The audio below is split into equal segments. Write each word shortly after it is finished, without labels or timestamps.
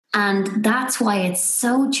And that's why it's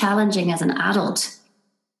so challenging as an adult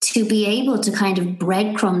to be able to kind of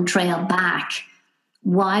breadcrumb trail back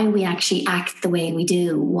why we actually act the way we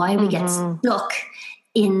do, why we get stuck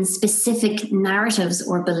in specific narratives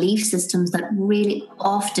or belief systems that really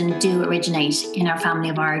often do originate in our family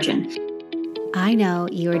of origin. I know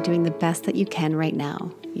you are doing the best that you can right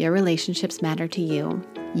now. Your relationships matter to you.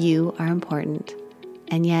 You are important.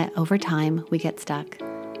 And yet, over time, we get stuck.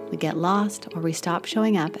 We get lost, or we stop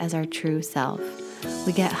showing up as our true self.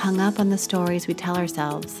 We get hung up on the stories we tell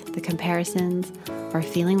ourselves, the comparisons, or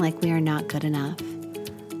feeling like we are not good enough.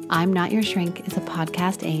 I'm Not Your Shrink is a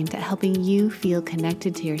podcast aimed at helping you feel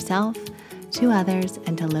connected to yourself, to others,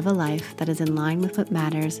 and to live a life that is in line with what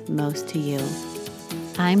matters most to you.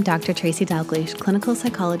 I'm Dr. Tracy Dalgleish, clinical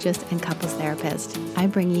psychologist and couples therapist. I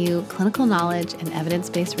bring you clinical knowledge and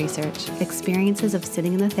evidence-based research, experiences of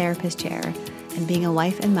sitting in the therapist chair, and being a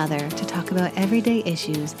wife and mother to talk about everyday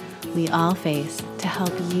issues we all face to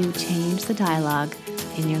help you change the dialogue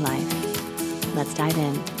in your life. Let's dive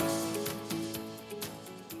in.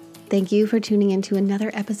 Thank you for tuning in to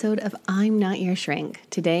another episode of I'm Not Your Shrink.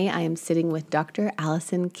 Today I am sitting with Dr.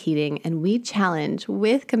 Allison Keating, and we challenge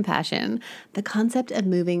with compassion the concept of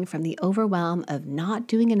moving from the overwhelm of not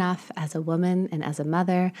doing enough as a woman and as a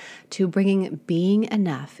mother to bringing being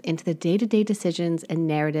enough into the day-to-day decisions and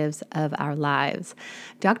narratives of our lives.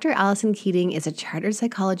 Dr. Allison Keating is a chartered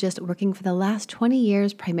psychologist working for the last 20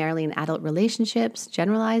 years primarily in adult relationships,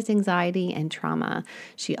 generalized anxiety, and trauma.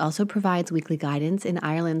 She also provides weekly guidance in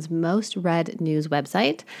Ireland's most read news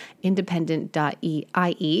website,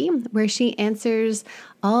 independent.ie, where she answers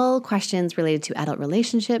all questions related to adult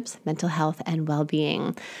relationships, mental health, and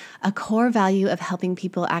well-being. A core value of helping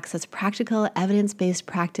people access practical, evidence-based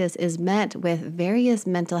practice is met with various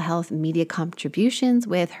mental health media contributions,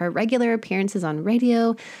 with her regular appearances on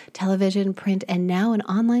radio, television, print, and now an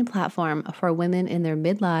online platform for women in their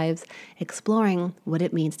midlives, exploring what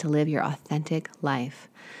it means to live your authentic life.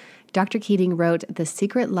 Dr. Keating wrote The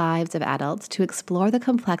Secret Lives of Adults to explore the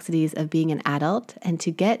complexities of being an adult and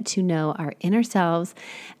to get to know our inner selves.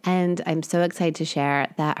 And I'm so excited to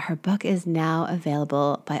share that her book is now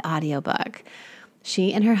available by audiobook.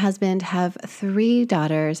 She and her husband have 3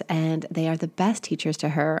 daughters, and they are the best teachers to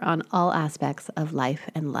her on all aspects of life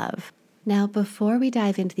and love. Now, before we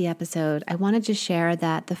dive into the episode, I wanted to share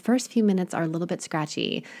that the first few minutes are a little bit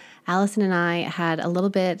scratchy. Allison and I had a little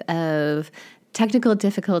bit of technical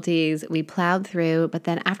difficulties we plowed through, but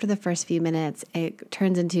then after the first few minutes, it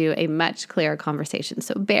turns into a much clearer conversation.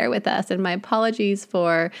 So bear with us, and my apologies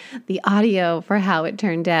for the audio for how it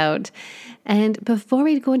turned out. And before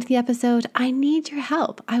we go into the episode, I need your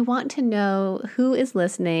help. I want to know who is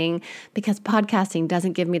listening, because podcasting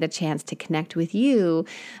doesn't give me the chance to connect with you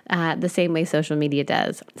the same way social media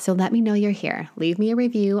does. So let me know you're here. Leave me a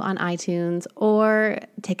review on iTunes, or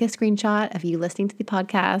take a screenshot of you listening to the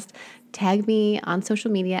podcast. Tag me on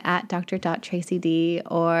social media at dr.tracyd,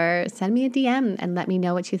 or send me a DM and let me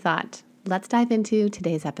know what you thought. Let's dive into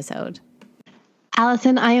today's episode.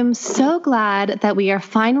 Allison, I am so glad that we are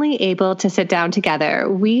finally able to sit down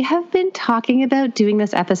together. We have been talking about doing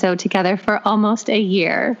this episode together for almost a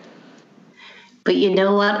year. But you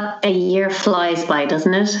know what? A year flies by,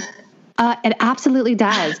 doesn't it? It absolutely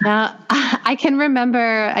does. Now, I can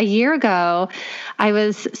remember a year ago, I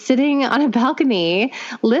was sitting on a balcony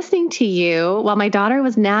listening to you while my daughter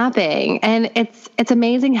was napping, and it's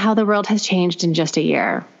amazing how the world has changed in just a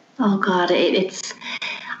year. Oh God, I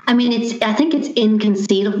think it's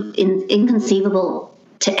inconceivable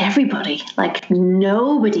to everybody. Like,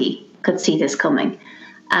 nobody could see this coming.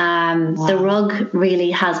 Wow. The rug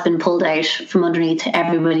really has been pulled out from underneath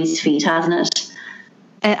everybody's feet, hasn't it?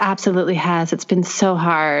 It absolutely has. It's been so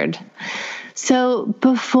hard. So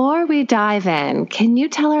before we dive in, can you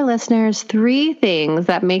tell our listeners 3 things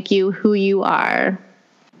that make you who you are?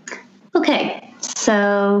 Okay.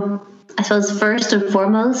 So I suppose first and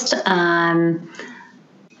foremost,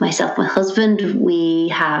 myself, my husband, we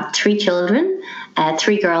have 3 children,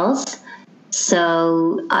 3 girls.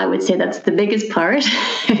 So I would say that's the biggest part.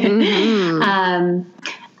 Mm-hmm.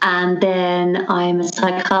 And then I'm a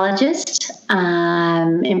psychologist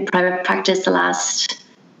in private practice the last,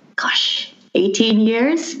 18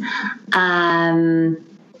 years. And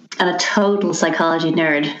a total psychology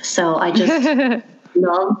nerd. So I just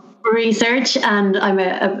love research, and I'm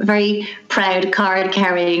a very proud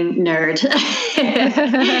card-carrying nerd.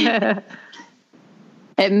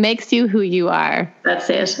 It makes you who you are. That's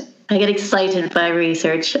it. I get excited by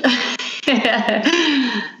research.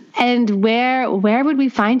 And where would we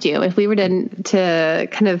find you if we were to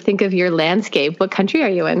kind of think of your landscape? What country are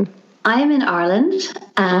you in? I'm in Ireland.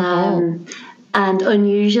 And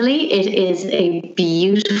unusually, it is a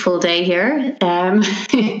beautiful day here.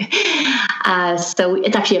 So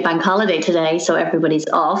it's actually a bank holiday today, so everybody's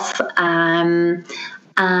off. I'm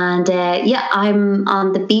on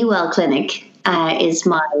the Be Well Clinic. Is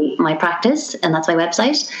my practice, and that's my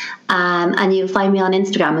website. And you'll find me on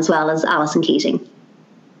Instagram as well as Alison Keating.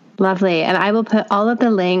 Lovely. And I will put all of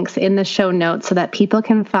the links in the show notes so that people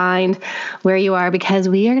can find where you are, because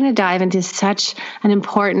we are going to dive into such an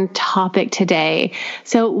important topic today.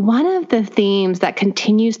 So one of the themes that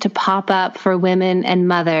continues to pop up for women and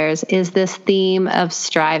mothers is this theme of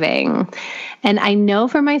striving. And I know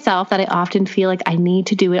for myself that I often feel like I need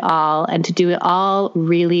to do it all, and to do it all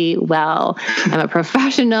really well. I'm a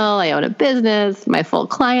professional. I own a business, my full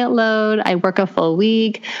client load. I work a full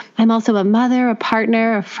week. I'm also a mother, a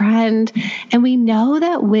partner, a friend. And we know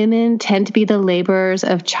that women tend to be the laborers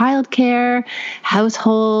of childcare,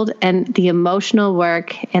 household, and the emotional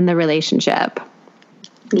work in the relationship.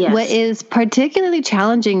 Yes. What is particularly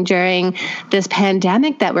challenging during this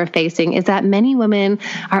pandemic that we're facing is that many women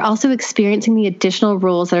are also experiencing the additional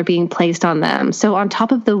rules that are being placed on them. So on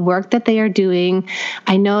top of the work that they are doing,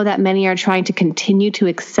 I know that many are trying to continue to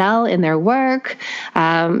excel in their work,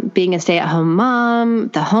 being a stay-at-home mom,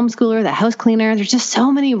 the homeschooler, the house cleaner. There's just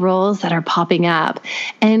so many roles that are popping up,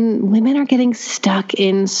 and women are getting stuck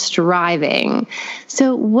in striving.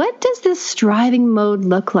 So what does this striving mode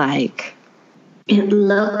look like? It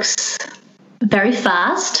looks very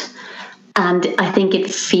fast, and I think it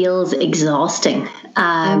feels exhausting.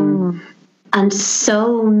 And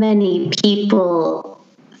so many people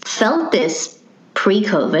felt this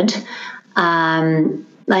pre-COVID.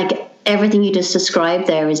 Like everything you just described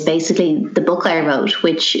there is basically the book I wrote,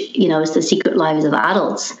 which, is The Secret Lives of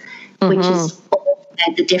Adults, which is all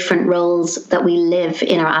about the different roles that we live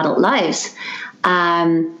in our adult lives.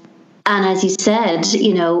 And as you said,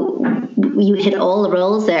 you hit all the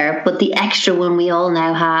roles there, but the extra one we all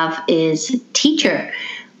now have is teacher,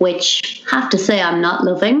 which I have to say I'm not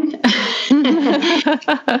loving.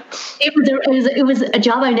 It was a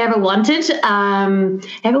job I never wanted.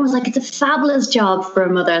 Everyone was like, it's a fabulous job for a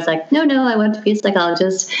mother. I was like, no, I want to be a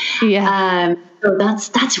psychologist. Yeah. So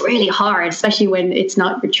that's really hard, especially when it's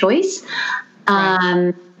not your choice.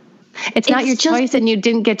 Right. It's not your choice, and you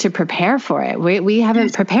didn't get to prepare for it. We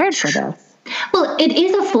haven't prepared for this. Well, it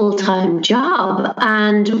is a full-time job.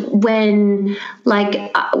 And when,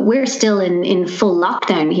 we're still in full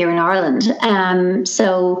lockdown here in Ireland.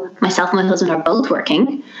 So myself and my husband are both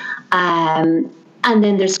working. And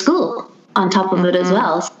then there's school on top of it as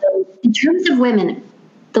well. So in terms of women,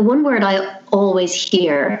 the one word I always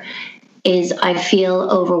hear is I feel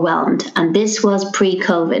overwhelmed. And this was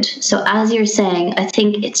pre-COVID. So as you're saying, I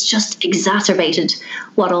think it's just exacerbated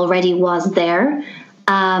what already was there.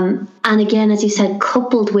 And again, as you said,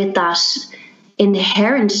 coupled with that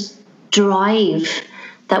inherent drive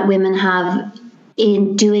that women have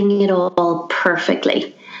in doing it all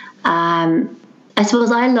perfectly. I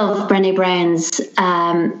suppose I love Brené Brown's,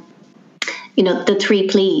 the 3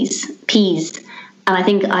 P's. And I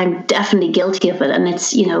think I'm definitely guilty of it. And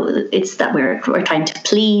it's, it's that we're trying to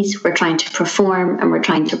please, we're trying to perform, and we're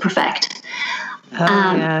trying to perfect.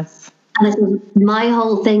 Yes. And my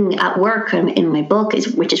whole thing at work and in my book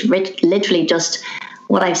which is literally just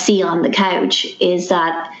what I see on the couch, is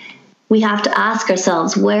that we have to ask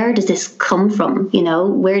ourselves, where does this come from?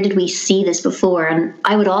 Where did we see this before? And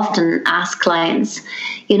I would often ask clients,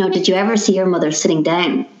 did you ever see your mother sitting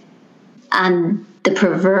down? And the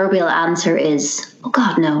proverbial answer is, oh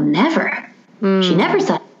God, no, never. She never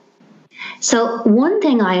sat. So one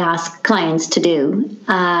thing I ask clients to do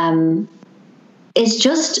is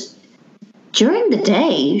just during the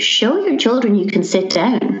day, show your children you can sit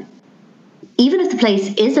down. Even if the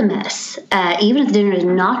place is a mess, even if the dinner is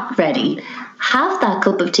not ready, have that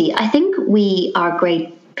cup of tea. I think we are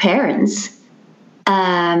great parents,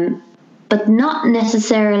 but not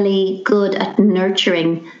necessarily good at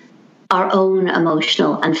nurturing our own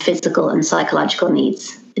emotional and physical and psychological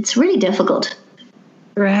needs. It's really difficult.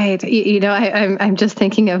 Right. I'm just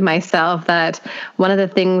thinking of myself that one of the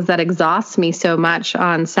things that exhausts me so much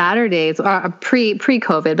on Saturdays,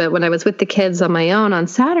 pre-COVID, but when I was with the kids on my own on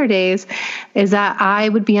Saturdays, is that I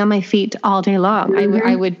would be on my feet all day long. Mm-hmm.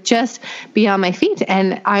 I would just be on my feet,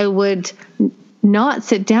 and I would not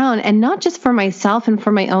sit down, and not just for myself and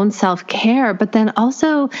for my own self-care, but then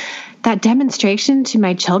also that demonstration to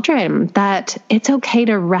my children that it's okay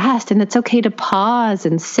to rest and it's okay to pause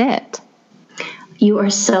and sit. You are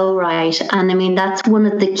so right. And I mean, that's one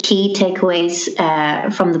of the key takeaways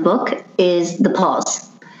from the book is the pause.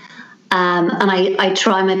 And I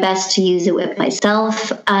try my best to use it with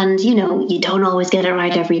myself. And, you don't always get it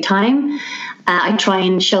right every time. I try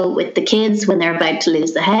and show it with the kids when they're about to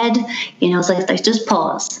lose the head. So it's like, just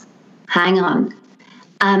pause, hang on.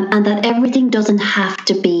 And that everything doesn't have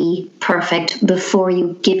to be perfect before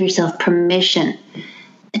you give yourself permission.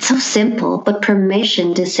 It's so simple, but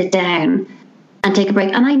permission to sit down and take a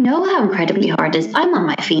break. And I know how incredibly hard it is. I'm on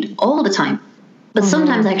my feet all the time. But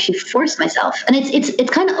sometimes I actually force myself. And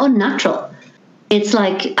it's kind of unnatural. It's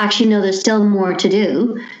like, actually, no, there's still more to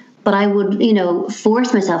do. But I would,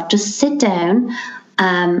 force myself to sit down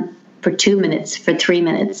for 2 minutes, for 3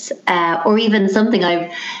 minutes. Or even something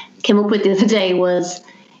I came up with the other day was,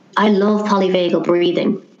 I love polyvagal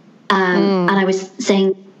breathing. And I was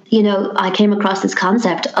saying, I came across this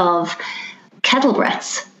concept of kettle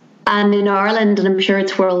breaths. And in Ireland, and I'm sure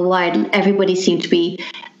it's worldwide, everybody seemed to be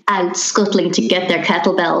out scuttling to get their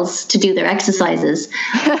kettlebells to do their exercises.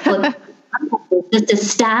 But just to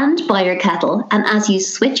stand by your kettle, and as you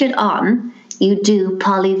switch it on, you do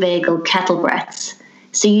polyvagal kettle breaths.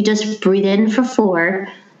 So you just breathe in for 4,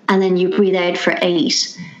 and then you breathe out for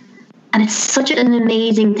 8. And it's such an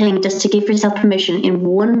amazing thing just to give yourself permission in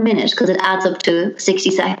 1 minute, because it adds up to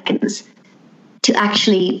 60 seconds, to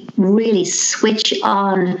actually really switch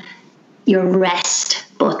on your rest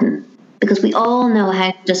button. Because we all know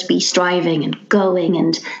how to just be striving and going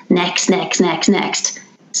and next.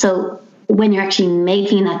 So when you're actually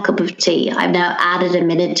making that cup of tea, I've now added a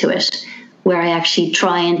minute to it where I actually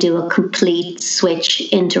try and do a complete switch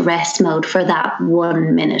into rest mode for that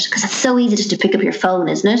 1 minute. Because it's so easy just to pick up your phone,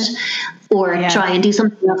 isn't it? Or try and do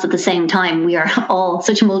something else at the same time. We are all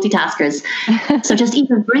such multitaskers. So just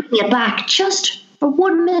even bringing it back just for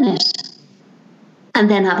 1 minute and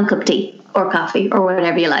then have a cup of tea or coffee or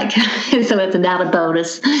whatever you like. So it's an added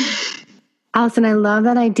bonus. Alison, I love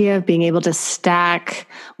that idea of being able to stack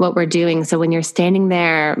what we're doing. So when you're standing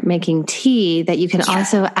there making tea, that you can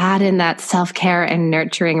also add in that self-care and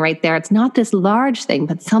nurturing right there. It's not this large thing,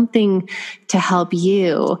 but something to help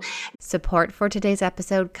you. Support for today's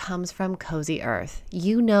episode comes from Cozy Earth.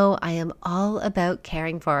 You know I am all about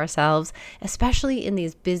caring for ourselves, especially in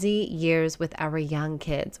these busy years with our young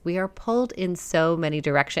kids. We are pulled in so many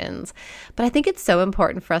directions. But I think it's so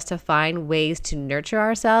important for us to find ways to nurture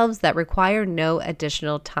ourselves that require no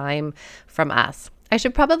additional time from us. I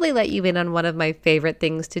should probably let you in on one of my favorite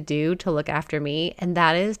things to do to look after me, and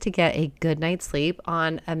that is to get a good night's sleep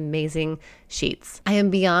on amazing sheets. I am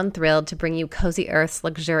beyond thrilled to bring you Cozy Earth's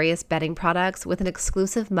luxurious bedding products with an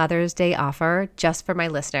exclusive Mother's Day offer just for my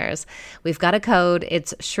listeners. We've got a code.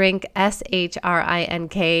 It's SHRINK,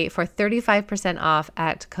 SHRINK, for 35% off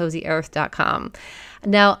at CozyEarth.com.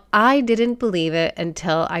 Now, I didn't believe it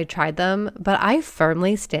until I tried them, but I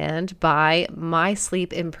firmly stand by my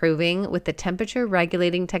sleep improving with the temperature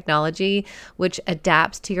regulating technology, which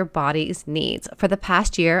adapts to your body's needs. For the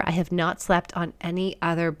past year, I have not slept on any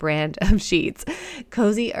other brand of sheets.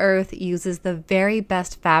 Cozy Earth uses the very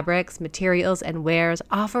best fabrics, materials, and wears,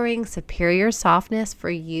 offering superior softness for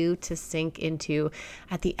you to sink into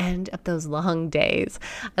at the end of those long days.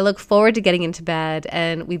 I look forward to getting into bed,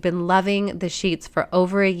 and we've been loving the sheets for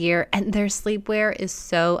over a year, and their sleepwear is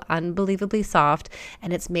so unbelievably soft,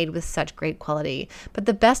 and it's made with such great quality. But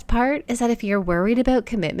the best part is that if you're worried about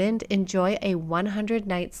commitment, enjoy a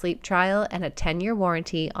 100-night sleep trial and a 10-year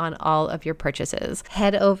warranty on all of your purchases.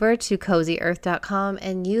 Head over to CozyEarth.com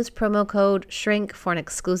and use promo code SHRINK for an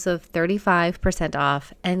exclusive 35%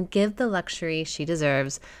 off, and give the luxury she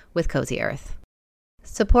deserves with Cozy Earth.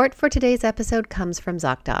 Support for today's episode comes from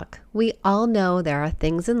ZocDoc. We all know there are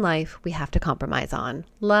things in life we have to compromise on,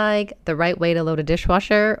 like the right way to load a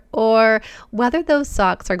dishwasher or whether those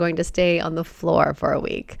socks are going to stay on the floor for a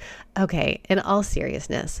week. Okay, in all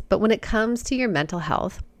seriousness, but when it comes to your mental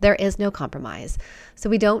health, there is no compromise. So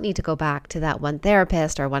we don't need to go back to that one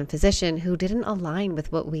therapist or one physician who didn't align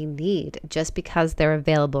with what we need just because they're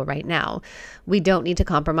available right now. We don't need to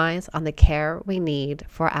compromise on the care we need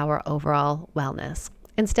for our overall wellness.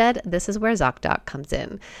 Instead, this is where ZocDoc comes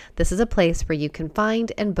in. This is a place where you can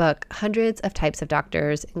find and book hundreds of types of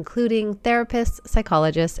doctors, including therapists,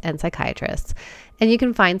 psychologists, and psychiatrists. And you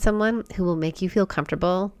can find someone who will make you feel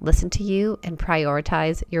comfortable, listen to you, and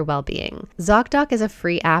prioritize your well-being. ZocDoc is a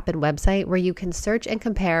free app and website where you can search and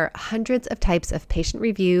compare hundreds of types of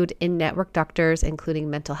patient-reviewed in-network doctors,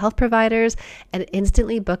 including mental health providers, and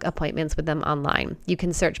instantly book appointments with them online. You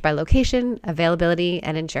can search by location, availability,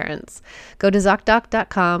 and insurance. Go to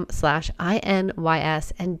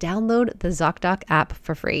ZocDoc.com/INYS and download the ZocDoc app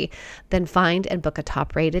for free. Then find and book a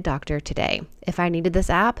top-rated doctor today. If I needed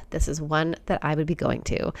this app, this is one that I would be going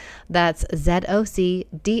to. That's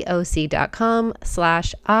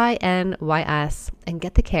ZocDoc.com/INYS and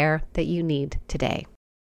get the care that you need today.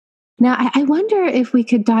 Now, I wonder if we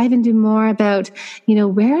could dive into more about,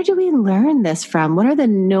 where do we learn this from? What are the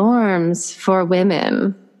norms for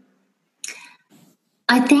women?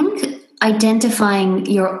 I think identifying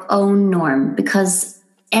your own norm, because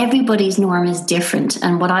everybody's norm is different.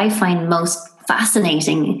 And what I find most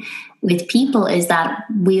fascinating with people is that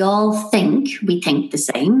we think the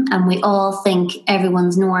same, and we all think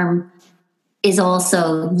everyone's norm is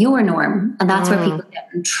also your norm. And that's where people get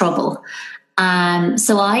in trouble.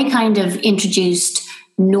 So I kind of introduced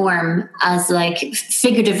norm as like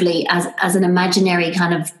figuratively as an imaginary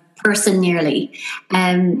kind of person nearly.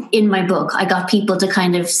 In my book, I got people to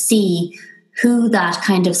kind of see who that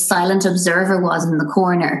kind of silent observer was in the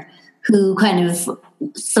corner, who kind of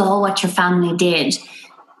saw what your family did,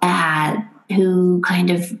 who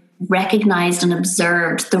kind of recognized and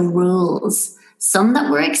observed the rules, some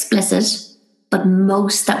that were explicit, but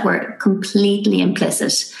most that were completely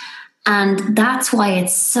implicit. And that's why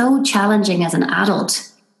it's so challenging as an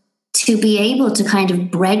adult to be able to kind of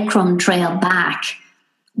breadcrumb trail back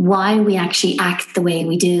why we actually act the way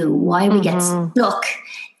we do, why we get stuck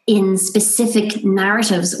in specific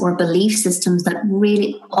narratives or belief systems that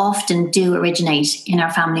really often do originate in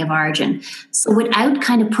our family of origin. So without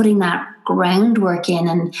kind of putting that groundwork in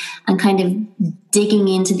and kind of digging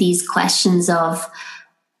into these questions of,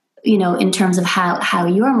 in terms of how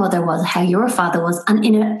your mother was, how your father was, and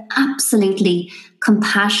in an absolutely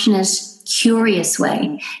compassionate, curious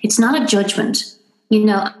way. It's not a judgment.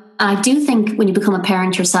 I do think when you become a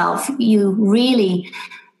parent yourself, you really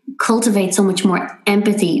cultivate so much more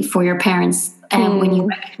empathy for your parents when you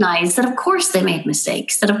recognize that, of course, they made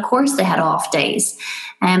mistakes, that, of course, they had off days,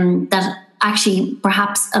 that actually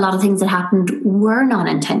perhaps a lot of things that happened were not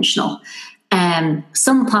intentional.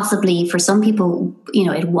 Some possibly, for some people,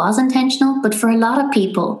 it was intentional, but for a lot of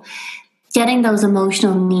people, getting those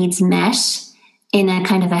emotional needs met in a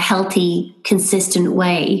kind of a healthy, consistent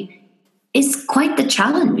way is quite the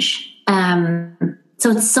challenge. So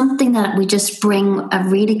it's something that we just bring a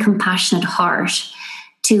really compassionate heart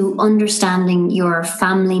to understanding your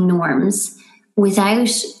family norms without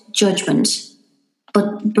judgment,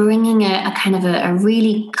 but bringing a kind of a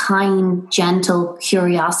really kind, gentle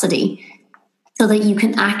curiosity so that you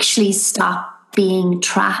can actually stop being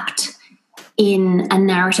trapped in a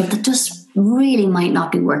narrative that just really might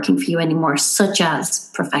not be working for you anymore, such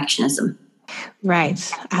as perfectionism.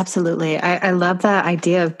 Right. Absolutely. I love that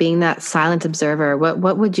idea of being that silent observer.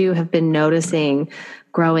 What would you have been noticing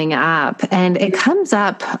growing up? And it comes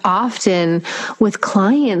up often with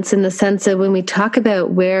clients in the sense of when we talk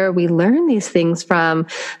about where we learn these things from,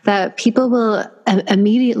 that people will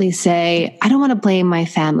immediately say, I don't want to blame my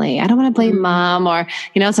family. I don't want to blame mom. Or,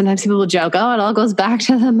 sometimes people will joke, oh, it all goes back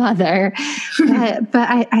to the mother. But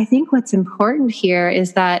I think what's important here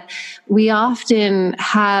is that we often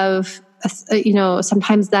have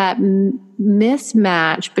sometimes that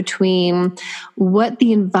mismatch between what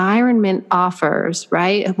the environment offers,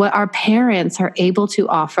 right? What our parents are able to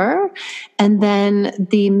offer, and then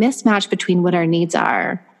the mismatch between what our needs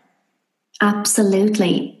are.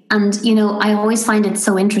 Absolutely. And, I always find it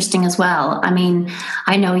so interesting as well. I mean,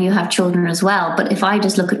 I know you have children as well, but if I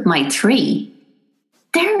just look at my three,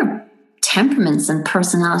 their temperaments and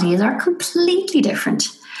personalities are completely different.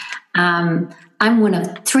 I'm one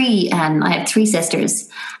of three, and I have three sisters.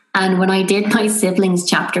 And when I did my siblings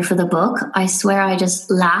chapter for the book, I swear I just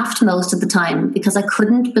laughed most of the time because I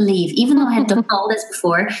couldn't believe, even though I had done all this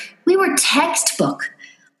before, we were textbook.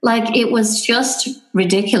 Like, it was just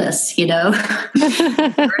ridiculous,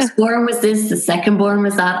 The firstborn was this, the secondborn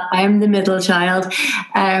was that. I'm the middle child.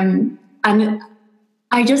 And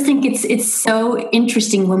I just think it's so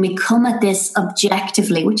interesting when we come at this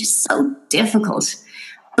objectively, which is so difficult.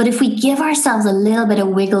 But if we give ourselves a little bit of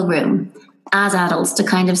wiggle room as adults to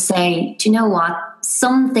kind of say, do you know what?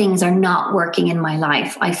 Some things are not working in my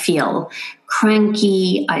life. I feel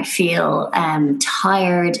cranky. I feel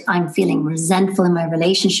tired. I'm feeling resentful in my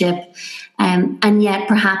relationship. And yet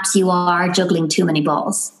perhaps you are juggling too many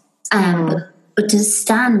balls. But to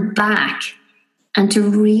stand back and to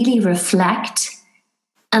really reflect,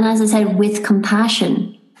 and as I said, with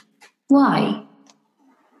compassion, why?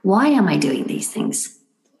 Why am I doing these things?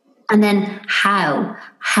 And then how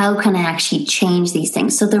can I actually change these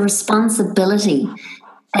things? So the responsibility,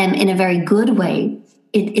 in a very good way,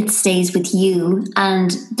 it stays with you.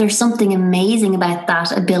 And there's something amazing about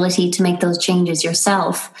that ability to make those changes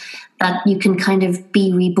yourself, that you can kind of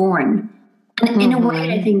be reborn. And in a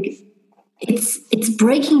way, I think it's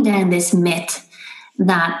breaking down this myth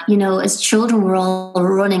that, as children, we're all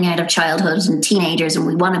running out of childhood and teenagers and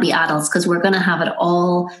we want to be adults because we're going to have it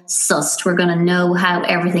all sussed. We're going to know how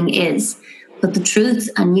everything is. But the truth,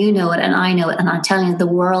 and you know it, and I know it, and I'm telling you, the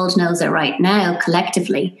world knows it right now,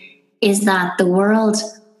 collectively, is that the world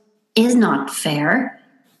is not fair.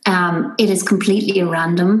 It is completely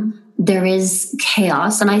random. There is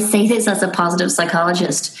chaos. And I say this as a positive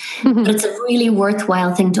psychologist, but it's a really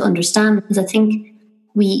worthwhile thing to understand, because I think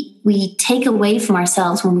we take away from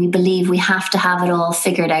ourselves when we believe we have to have it all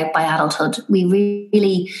figured out by adulthood. We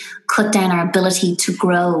really cut down our ability to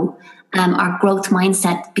grow. Our growth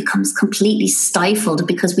mindset becomes completely stifled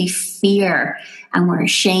because we fear and we're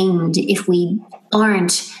ashamed if we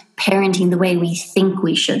aren't parenting the way we think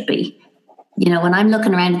we should be. You know, when I'm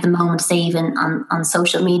looking around at the moment, say even on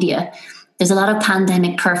social media, there's a lot of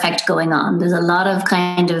pandemic perfect going on. There's a lot of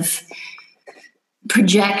kind of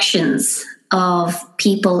projections of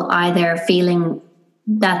people either feeling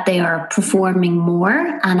that they are performing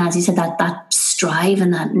more, and as you said, that strive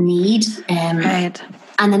and that need. Right.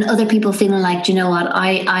 And then other people feeling like, you know what,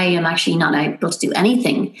 I am actually not able to do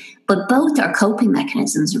anything. But both are coping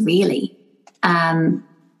mechanisms, really.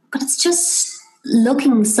 But it's just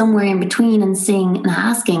looking somewhere in between and seeing and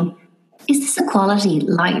asking, is this a quality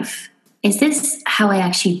life? Is this how I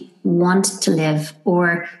actually want to live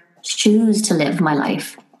or choose to live my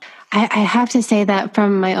life? I have to say that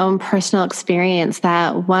from my own personal experience,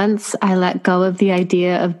 that once I let go of the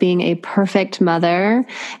idea of being a perfect mother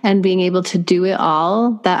and being able to do it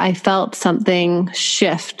all, that I felt something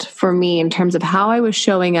shift for me in terms of how I was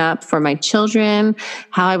showing up for my children,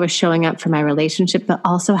 how I was showing up for my relationship, but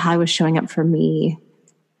also how I was showing up for me.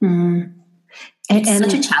 It's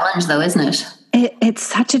such a challenge, though, isn't it? It's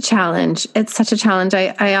such a challenge. It's such a challenge.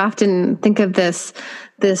 I often think of this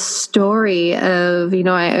story of, you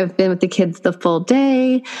know, I've been with the kids the full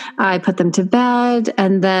day. I put them to bed,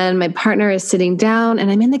 and then my partner is sitting down and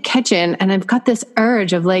I'm in the kitchen and I've got this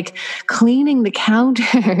urge of like cleaning the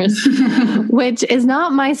counters, which is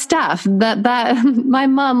not my stuff. That my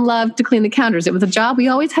mom loved to clean the counters. It was a job we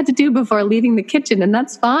always had to do before leaving the kitchen, and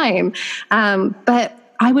that's fine. But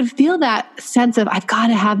I would feel that sense of, I've got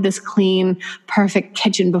to have this clean, perfect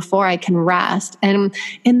kitchen before I can rest. And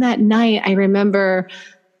in that night, I remember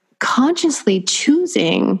consciously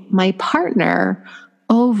choosing my partner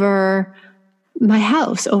over my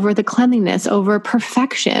house, over the cleanliness, over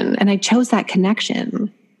perfection. And I chose that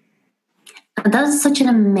connection. That is such an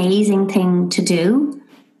amazing thing to do.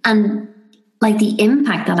 And like the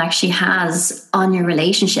impact that actually has on your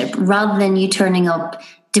relationship, rather than you turning up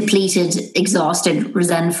depleted, exhausted,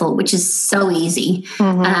 resentful, which is so easy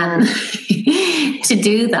to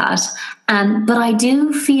do that. But I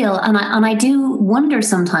do feel, and I do wonder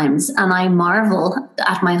sometimes, and I marvel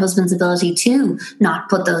at my husband's ability to not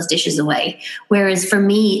put those dishes away. Whereas for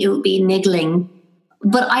me, it would be niggling.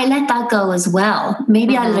 But I let that go as well.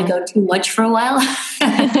 Maybe I let it go too much for a while.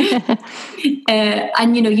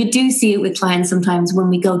 And, you know, you do see it with clients sometimes when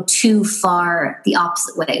we go too far the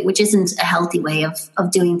opposite way, which isn't a healthy way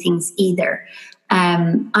of doing things either.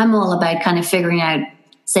 I'm all about kind of figuring out,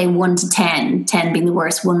 say, 1 to 10, 10 being the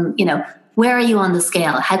worst one, you know, where are you on the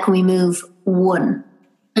scale? How can we move 1?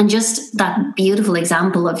 And just that beautiful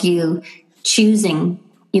example of you choosing,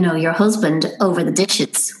 you know, your husband over the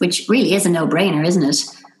dishes, which really is a no-brainer, isn't it?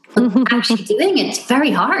 But actually doing it's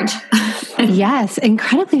very hard. Yes,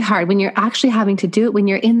 incredibly hard when you're actually having to do it, when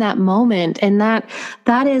you're in that moment. And that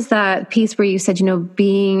is that piece where you said, you know,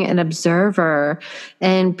 being an observer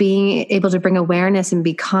and being able to bring awareness and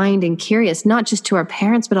be kind and curious, not just to our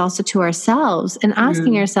parents, but also to ourselves, and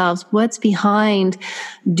asking ourselves what's behind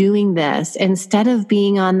doing this, instead of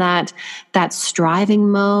being on that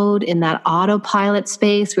striving mode, in that autopilot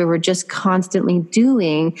space where we're just constantly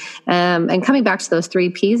doing, and coming back to those 3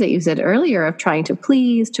 Ps that you said earlier of trying to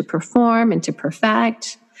please, to perform, and to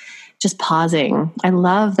perfect, just pausing. I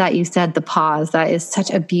love that you said the pause. That is such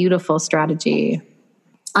a beautiful strategy.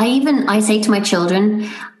 I say to my children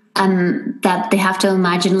that they have to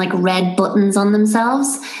imagine like red buttons on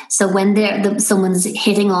themselves. So when someone's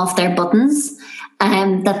hitting off their buttons,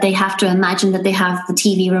 that they have to imagine that they have the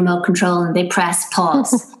TV remote control and they press pause.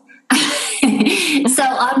 So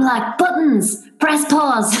I'm like, buttons, press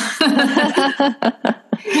pause.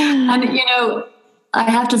 And, you know, I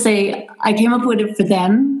have to say, I came up with it for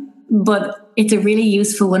them, but it's a really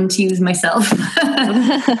useful one to use myself.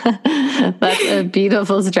 That's a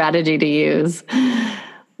beautiful strategy to use.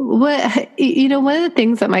 One of the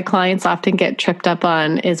things that my clients often get tripped up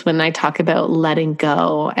on is when I talk about letting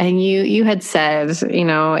go. And you had said, you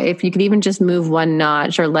know, if you could even just move 1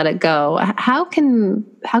 notch or let it go, how can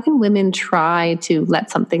women try to let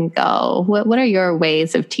something go? What are your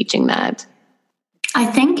ways of teaching that? I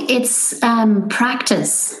think it's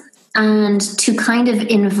practice, and to kind of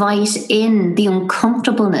invite in the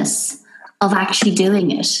uncomfortableness of actually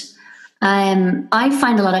doing it. I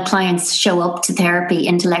find a lot of clients show up to therapy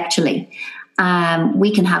intellectually.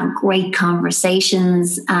 We can have great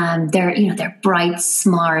conversations. They're bright,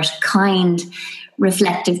 smart, kind,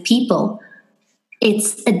 reflective people.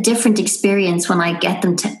 It's a different experience when I get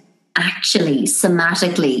them to actually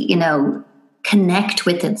somatically, connect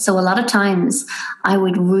with it. So a lot of times I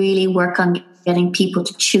would really work on getting people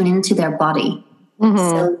to tune into their body.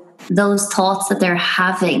 So those thoughts that they're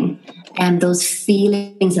having and those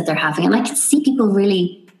feelings that they're having. And I can see people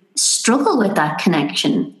really struggle with that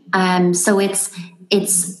connection. So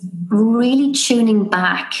it's really tuning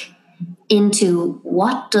back into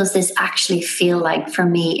what does this actually feel like for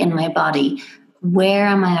me in my body? Where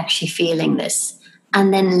am I actually feeling this?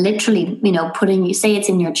 And then literally, say it's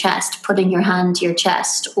in your chest, putting your hand to your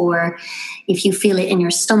chest, or if you feel it in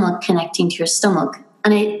your stomach, connecting to your stomach.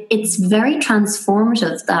 And it's very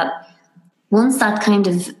transformative that once that kind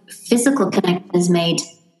of physical connection is made,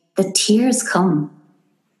 the tears come,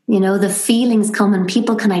 the feelings come, and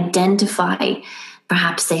people can identify.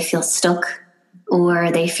 Perhaps they feel stuck,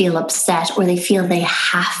 or they feel upset, or they feel they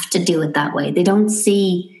have to do it that way. They don't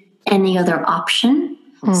see any other option.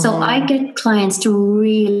 So I get clients to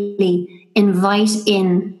really invite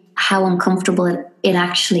in how uncomfortable it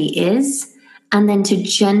actually is, and then to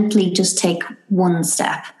gently just take one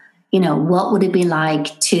step. What would it be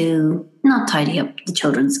like to not tidy up the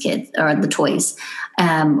children's kids or the toys?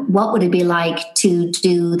 What would it be like to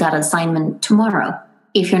do that assignment tomorrow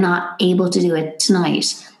if you're not able to do it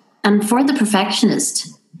tonight? And for the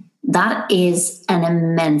perfectionist, that is an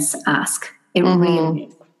immense ask. It really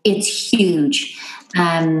is. It's huge.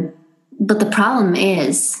 But the problem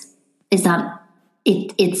is that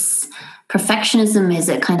it's perfectionism is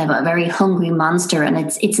a kind of a very hungry monster, and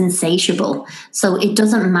it's insatiable. So it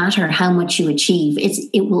doesn't matter how much you achieve.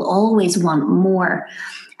 It will always want more.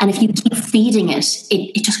 And if you keep feeding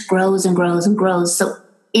it just grows and grows and grows. So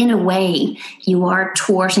in a way, you are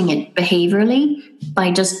thwarting it behaviorally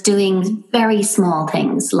by just doing very small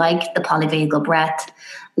things like the polyvagal breath,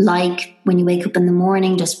 like when you wake up in the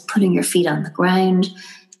morning, just putting your feet on the ground,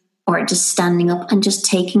 or just standing up and just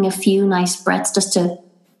taking a few nice breaths just to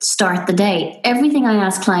start the day. Everything I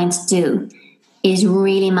ask clients to do is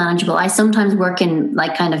really manageable. I sometimes work in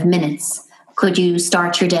like kind of minutes. Could you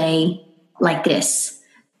start your day like this?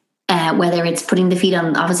 Whether it's putting the feet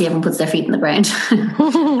on, obviously everyone puts their feet on the ground.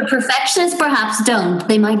 The perfectionists perhaps don't.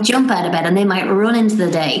 They might jump out of bed and they might run into the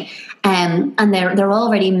day. And they're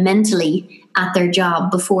already mentally at their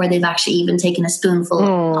job before they've actually even taken a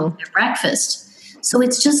spoonful of their breakfast. So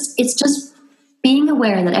it's just being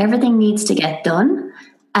aware that everything needs to get done,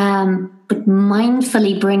 but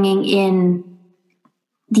mindfully bringing in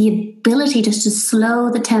the ability just to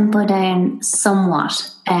slow the tempo down somewhat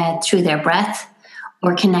through their breath,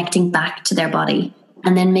 or connecting back to their body,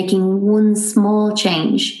 and then making one small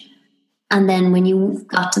change. And then when you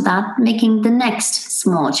got to that, making the next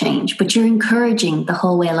small change, but you're encouraging the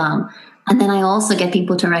whole way along. And then I also get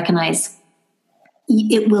people to recognize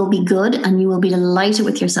it will be good and you will be delighted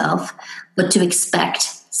with yourself, but to expect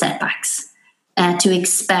setbacks, to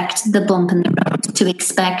expect the bump in the road, to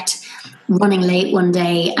expect running late one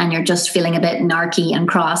day and you're just feeling a bit narky and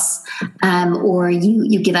cross, or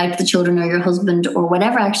you give out to the children or your husband or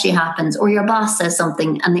whatever actually happens, or your boss says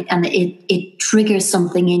something and it triggers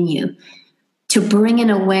something in you. To bring an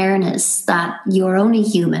awareness that you're only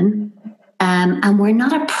human, and we're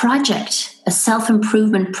not a project, a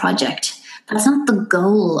self-improvement project. That's not the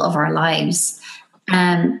goal of our lives.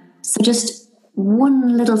 So just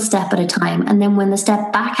one little step at a time. And then when the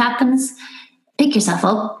step back happens, pick yourself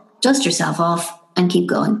up, dust yourself off, and keep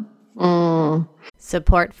going.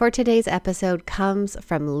 Support for today's episode comes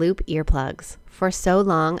from Loop earplugs. For so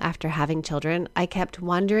long after having children, I kept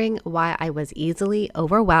wondering why I was easily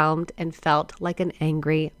overwhelmed and felt like an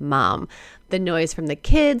angry mom. The noise from the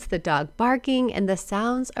kids, the dog barking, and the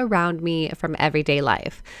sounds around me from everyday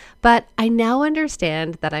life. But I now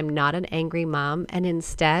understand that I'm not an angry mom, and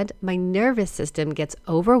instead my nervous system gets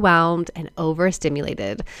overwhelmed and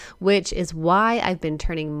overstimulated, which is why I've been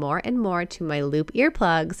turning more and more to my Loop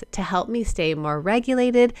earplugs to help me stay more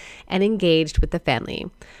regulated and engaged with the family.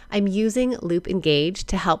 I'm using Loop Engage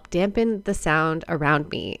to help dampen the sound around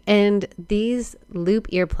me, and these Loop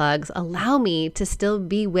earplugs allow me to still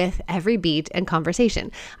be with every beat and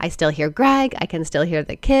conversation. I still hear Greg, I can still hear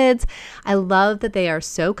the kids. I love that they are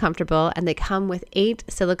so comfortable, and they come with 8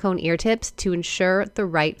 silicone ear tips to ensure the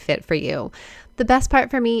right fit for you. The best part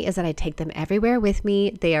for me is that I take them everywhere with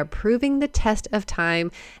me. They are proving the test of time,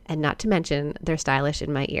 and not to mention they're stylish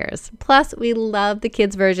in my ears. Plus, we love the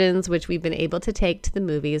kids' versions, which we've been able to take to the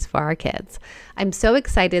movies for our kids. I'm so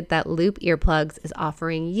excited that Loop Earplugs is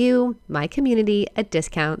offering you, my community, a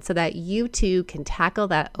discount so that you too can tackle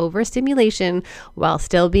that overstimulation while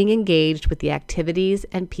still being engaged with the activities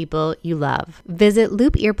and people you love. Visit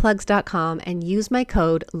loopearplugs.com and use my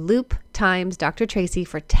code LOOPTimesDrTracy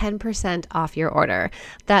for 10% off your order.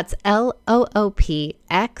 That's LOOPXDRTRACY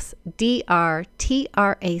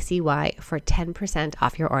for 10%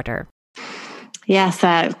 off your order. Yes,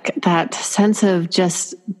 that sense of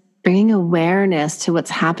just bringing awareness to what's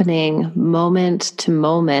happening moment to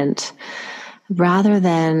moment, rather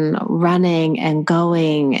than running and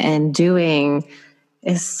going and doing,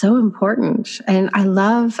 is so important. And I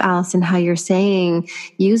love, Allison, how you're saying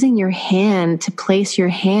using your hand to place your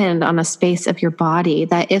hand on a space of your body,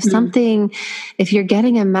 that if something, if you're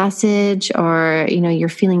getting a message or, you're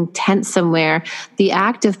feeling tense somewhere, the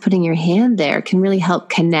act of putting your hand there can really help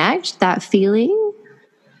connect that feeling.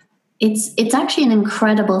 It's actually an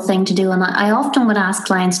incredible thing to do. And I often would ask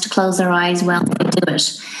clients to close their eyes while they do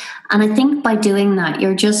it. And I think by doing that,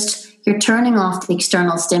 you're turning off the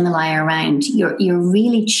external stimuli around. You're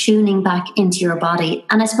really tuning back into your body.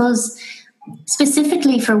 And I suppose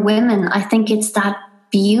specifically for women, I think it's that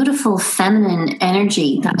beautiful feminine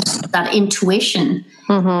energy, that intuition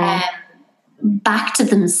back to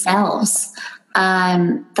themselves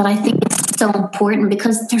that I think is so important,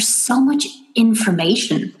 because there's so much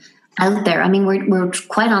information out there. I mean, we're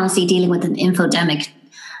quite honestly dealing with an infodemic.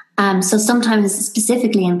 So sometimes,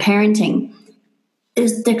 specifically in parenting,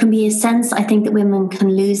 there can be a sense, I think, that women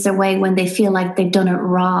can lose their way when they feel like they've done it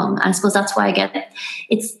wrong. I suppose that's why I get it.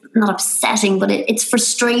 It's not upsetting, but it's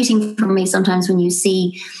frustrating for me sometimes when you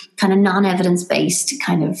see kind of non-evidence-based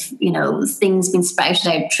kind of, things being spouted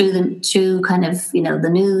out through kind of, the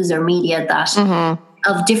news or media that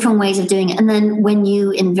of different ways of doing it. And then when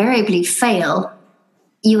you invariably fail,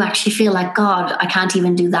 you actually feel like, God, I can't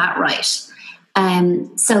even do that right.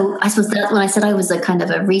 So I suppose that when I said I was a kind of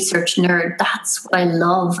a research nerd, that's what I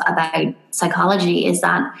love about psychology, is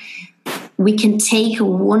that we can take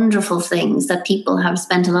wonderful things that people have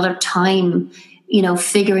spent a lot of time,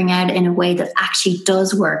 figuring out in a way that actually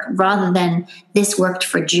does work, rather than this worked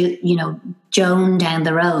for, Joan down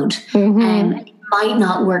the road. It might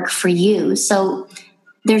not work for you. So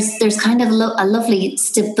there's kind of a lovely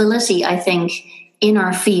stability, I think, in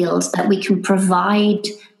our field, that we can provide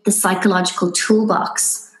the psychological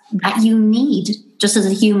toolbox that you need just as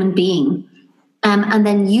a human being. And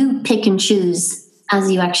then you pick and choose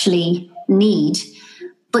as you actually need.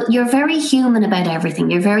 But you're very human about everything.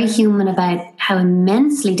 You're very human about how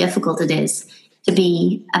immensely difficult it is to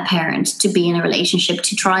be a parent, to be in a relationship,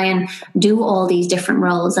 to try and do all these different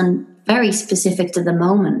roles, and very specific to the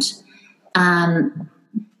moment.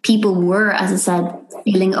 People were, as I said,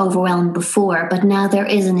 feeling overwhelmed before, but now there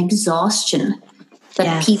is an exhaustion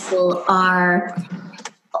that people are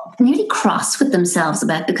nearly cross with themselves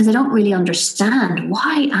about, because they don't really understand,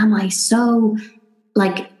 why am I so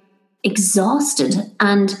exhausted?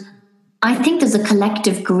 And I think there's a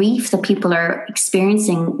collective grief that people are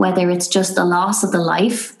experiencing, whether it's just the loss of the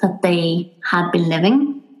life that they had been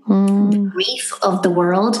living, the grief of the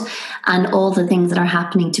world, and all the things that are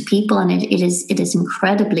happening to people. And it is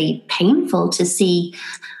incredibly painful to see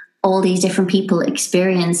all these different people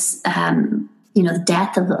experience the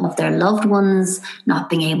death of their loved ones, not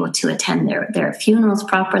being able to attend their funerals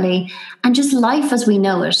properly. And just life as we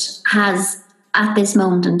know it has, at this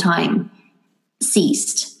moment in time,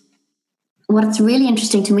 ceased. What's really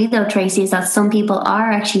interesting to me, though, Tracy, is that some people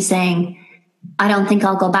are actually saying, I don't think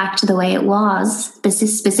I'll go back to the way it was,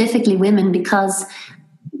 specifically women, because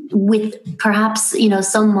with perhaps,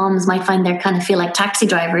 some moms might find they kind of feel like taxi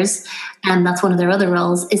drivers, and that's one of their other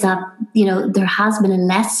roles, is that, there has been a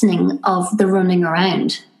lessening of the running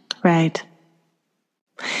around. Right.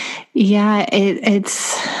 Yeah,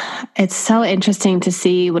 it's so interesting to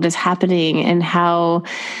see what is happening, and how,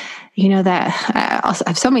 that I also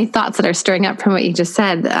have so many thoughts that are stirring up from what you just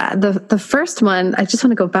said. The first one, I just want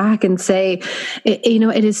to go back and say,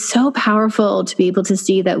 it is so powerful to be able to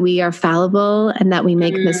see that we are fallible and that we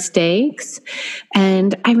make mistakes.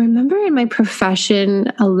 And I remember in my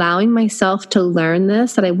profession allowing myself to learn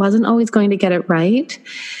this, that I wasn't always going to get it right.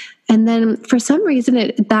 And then for some reason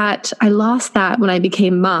that I lost that when I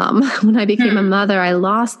became mom. When I became a mother, I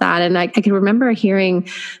lost that. And I can remember hearing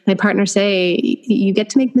my partner say, you get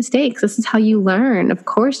to make mistakes. This is how you learn. Of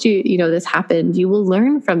course, you know, this happened. You will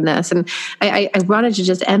learn from this. And I wanted to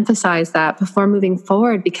just emphasize that before moving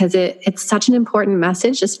forward, because it's such an important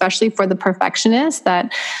message, especially for the perfectionist,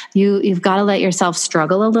 that you've got to let yourself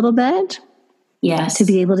struggle a little bit. Yes. To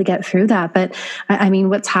be able to get through that. But I mean,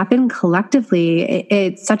 what's happened collectively,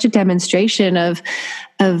 it's such a demonstration of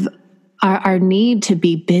our need to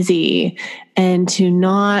be busy and to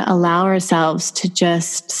not allow ourselves to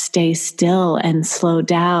just stay still and slow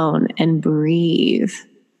down and breathe.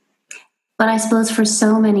 But I suppose for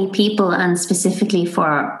so many people, and specifically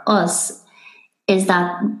for us, is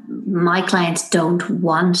that my clients don't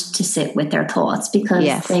want to sit with their thoughts because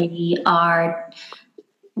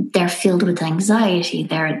they're filled with anxiety.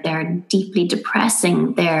 They're deeply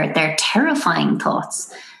depressing. They're terrifying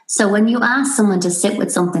thoughts. So when you ask someone to sit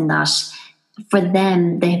with something that for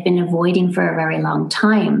them they've been avoiding for a very long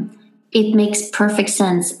time, it makes perfect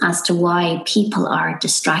sense as to why people are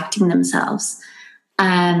distracting themselves.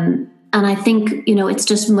 And I think, you know, it's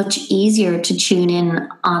just much easier to tune in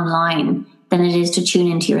online than it is to tune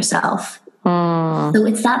into yourself. So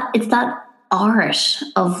it's that art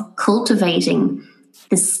of cultivating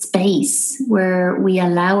the space where we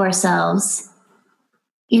allow ourselves,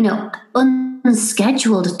 you know,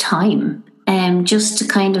 unscheduled time, just to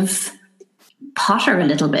kind of potter a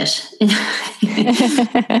little bit. You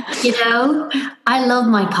know, I love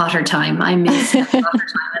my potter time. I miss my potter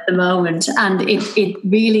time at the moment, and it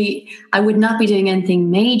really, I would not be doing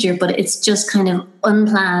anything major, but it's just kind of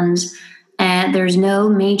unplanned. There's no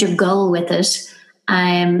major goal with it,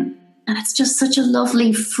 and it's just such a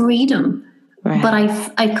lovely freedom. Right. But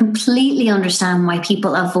I completely understand why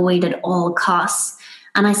people avoid at all costs.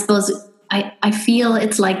 And I suppose I feel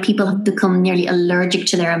it's like people have become nearly allergic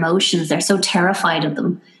to their emotions. They're so terrified of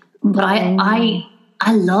them. But I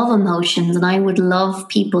love emotions, and I would love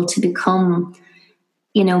people to become,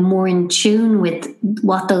 you know, more in tune with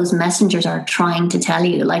what those messengers are trying to tell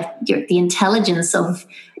you, like the intelligence of,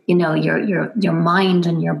 you know, your mind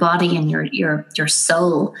and your body and your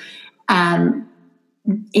soul.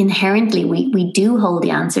 Inherently we do hold the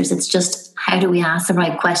answers. It's just, how do we ask the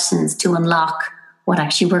right questions to unlock what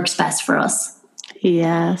actually works best for us?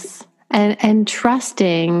 Yes. And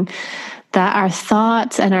trusting that our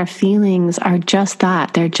thoughts and our feelings are just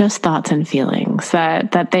that. They're just thoughts and feelings,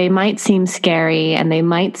 that they might seem scary and they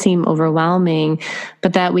might seem overwhelming,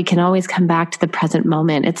 but that we can always come back to the present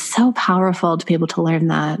moment. It's so powerful to be able to learn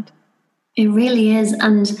that. It really is.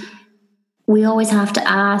 And we always have to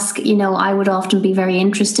ask, you know, I would often be very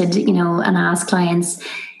interested, you know, and ask clients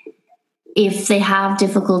if they have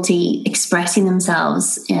difficulty expressing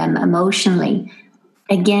themselves emotionally.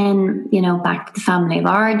 Again, you know, back to the family of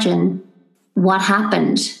origin, what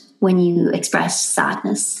happened when you expressed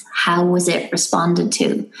sadness? How was it responded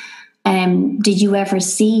to? Did you ever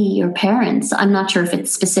see your parents? I'm not sure if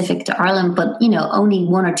it's specific to Ireland, but, you know, only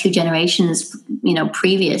 1 or 2 generations, you know,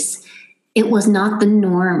 previous, it was not the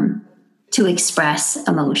norm to express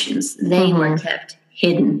emotions. They were kept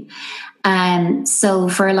hidden. So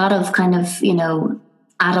for a lot of kind of, you know,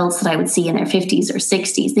 adults that I would see in their 50s or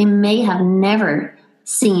 60s, they may have never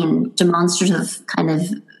seen demonstrative kind of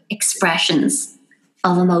expressions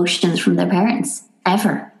of emotions from their parents,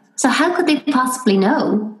 ever. So how could they possibly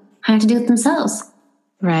know how to do it themselves?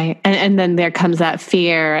 Right. And then there comes that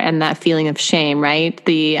fear and that feeling of shame, right?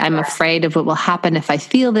 I'm afraid of what will happen if I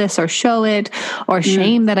feel this or show it, or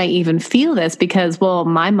shame that I even feel this because, well,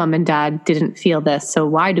 my mom and dad didn't feel this, so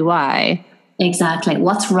why do I? Exactly.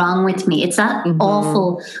 What's wrong with me? It's that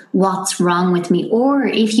awful what's wrong with me. Or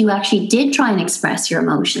if you actually did try and express your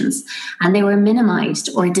emotions and they were minimized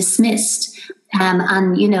or dismissed,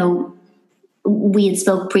 and, you know, we had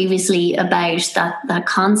spoke previously about that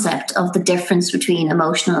concept of the difference between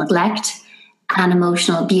emotional neglect and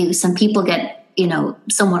emotional abuse. And people get, you know,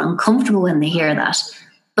 somewhat uncomfortable when they hear that.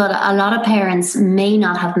 But a lot of parents may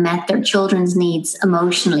not have met their children's needs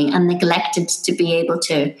emotionally and neglected to be able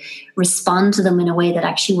to respond to them in a way that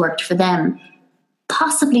actually worked for them,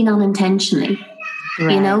 possibly not intentionally.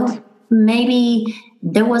 Right. You know, maybe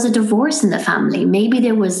there was a divorce in the family. Maybe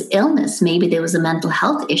there was illness. Maybe there was a mental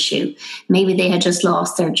health issue. Maybe they had just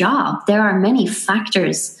lost their job. There are many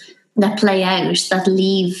factors that play out that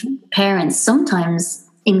leave parents sometimes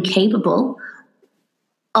incapable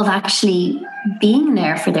of actually being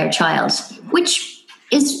there for their child, which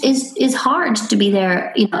is hard to be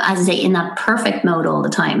there, you know, as I say, in that perfect mode all the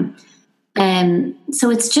time. So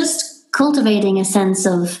it's just cultivating a sense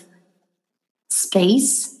of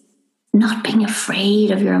space not being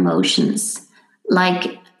afraid of your emotions,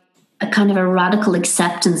 like a kind of a radical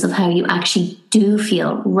acceptance of how you actually do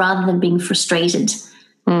feel rather than being frustrated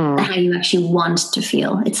at how you actually want to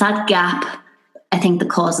feel. It's that gap, I think, that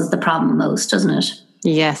causes the problem most, doesn't it?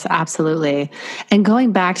 Yes, absolutely. And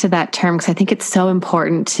going back to that term, because I think it's so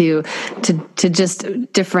important to just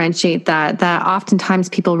differentiate that oftentimes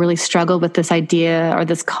people really struggle with this idea or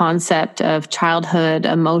this concept of childhood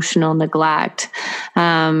emotional neglect.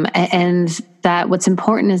 And that what's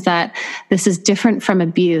important is that this is different from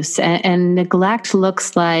abuse, and neglect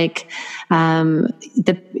looks like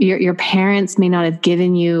your parents may not have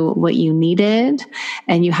given you what you needed,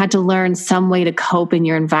 and you had to learn some way to cope in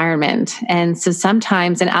your environment. And so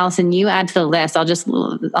sometimes, and Allison, you add to the list, I'll just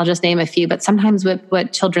name a few, but sometimes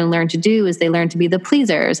what children learn to do is they learn to be the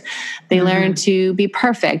pleasers. They learn to be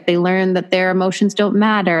perfect. They learn that their emotions don't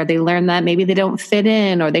matter. They learn that maybe they don't fit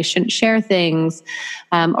in, or they shouldn't share things,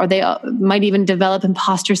 or they might even develop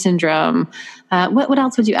imposter syndrome. What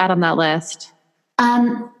else would you add on that list?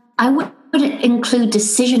 I would include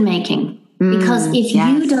decision making, because if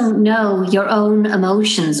you don't know your own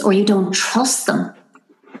emotions or you don't trust them,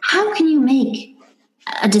 how can you make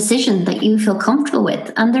a decision that you feel comfortable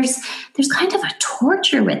with? And there's kind of a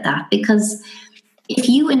torture with that, because if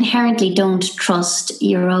you inherently don't trust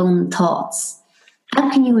your own thoughts, how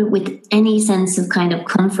can you, with any sense of kind of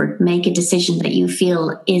comfort, make a decision that you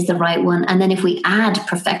feel is the right one? And then if we add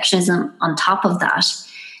perfectionism on top of that,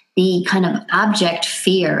 the kind of abject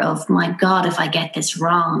fear of, my God, if I get this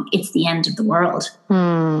wrong, it's the end of the world.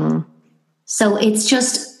 So it's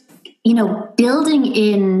just, building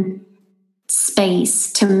in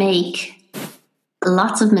space to make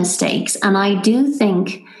lots of mistakes. And I do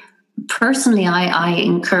think, personally, I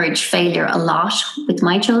encourage failure a lot with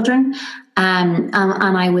my children. And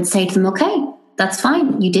I would say to them, okay, that's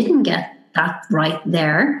fine. You didn't get that right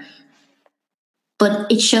there.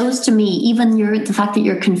 But it shows to me, even the fact that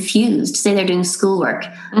you're confused, say they're doing schoolwork,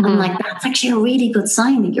 I'm like, that's actually a really good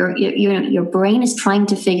sign that your brain is trying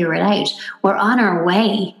to figure it out. We're on our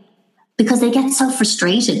way, because they get so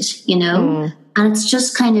frustrated, and it's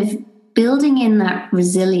just kind of building in that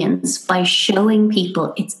resilience by showing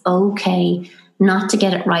people it's okay not to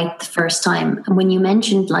get it right the first time. And when you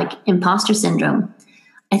mentioned like imposter syndrome,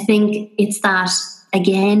 I think it's that,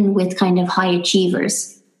 again, with kind of high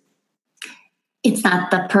achievers, it's that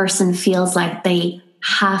the person feels like they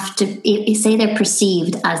have to, say they're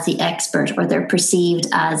perceived as the expert, or they're perceived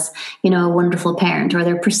as, a wonderful parent, or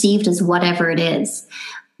they're perceived as whatever it is,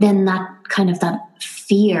 then that kind of that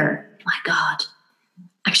fear, my God,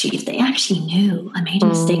 actually, if they actually knew I made a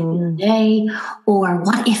mistake the other day, or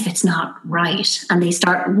what if it's not right? And they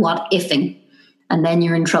start what ifing, and then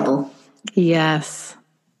you're in trouble. Yes,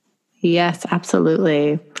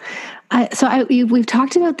 absolutely. We've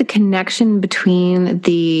talked about the connection between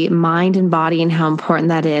the mind and body and how important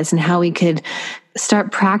that is, and how we could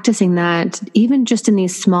start practicing that even just in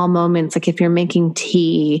these small moments, like if you're making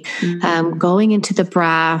tea, going into the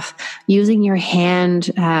breath, using your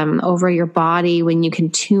hand over your body when you can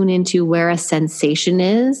tune into where a sensation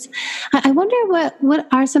is. I wonder what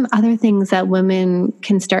are some other things that women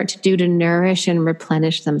can start to do to nourish and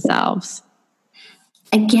replenish themselves?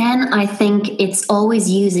 Again, I think it's always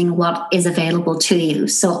using what is available to you.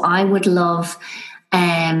 So I would love,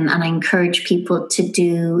 and I encourage people to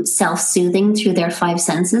do self-soothing through their 5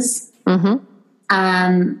 senses.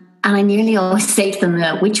 And I nearly always say to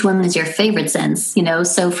them, which one is your favorite sense?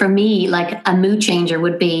 So for me, like a mood changer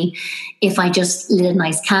would be if I just lit a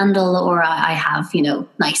nice candle, or I have,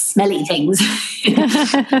 nice smelly things,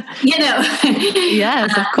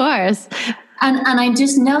 Yes, of course. And I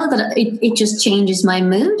just know that it just changes my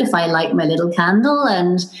mood if I light my little candle,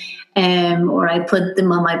 and or I put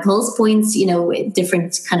them on my pulse points, with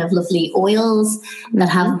different kind of lovely oils that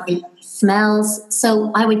have really smells.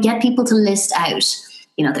 So I would get people to list out,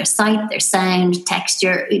 their sight, their sound,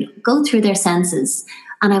 texture, go through their senses.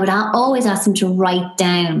 And I would always ask them to write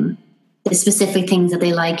down the specific things that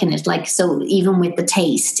they like in it. Like, so even with the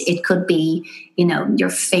taste, it could be, your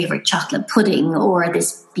favorite chocolate pudding, or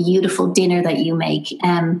this beautiful dinner that you make.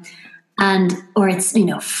 Or it's,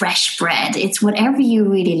 fresh bread. It's whatever you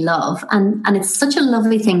really love. And it's such a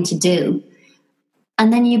lovely thing to do.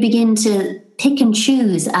 And then you begin to pick and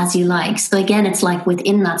choose as you like. So again, it's like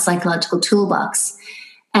within that psychological toolbox,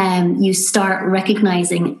 you start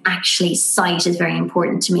recognizing actually sight is very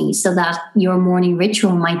important to me. So that your morning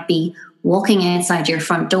ritual might be walking outside your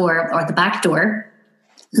front door or the back door,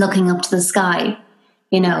 looking up to the sky,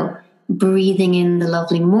 breathing in the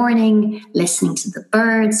lovely morning, listening to the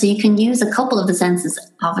birds. So you can use a couple of the senses,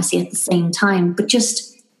 obviously, at the same time, but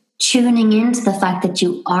just tuning into the fact that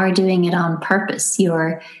you are doing it on purpose.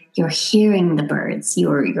 You're hearing the birds.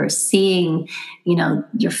 You're seeing,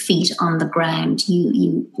 your feet on the ground.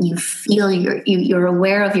 You feel you're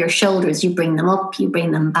aware of your shoulders. You bring them up. You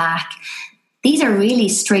bring them back. These are really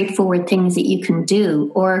straightforward things that you can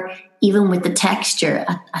do. Or even with the texture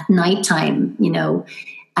at nighttime,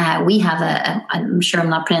 we have I'm sure I'm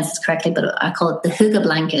not pronouncing this correctly, but I call it the hygge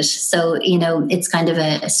blanket. So, it's kind of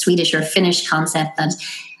a Swedish or Finnish concept that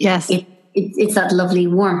yes, it's that lovely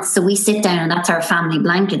warmth. So we sit down and that's our family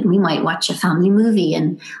blanket. We might watch a family movie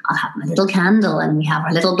and I'll have my little candle and we have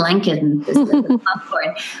our little blanket and this little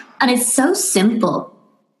popcorn. And it's so simple,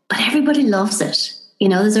 but everybody loves it.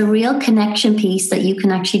 There's a real connection piece that you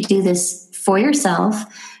can actually do this for yourself.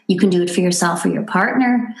 You can do it for yourself or your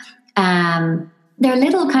partner. There are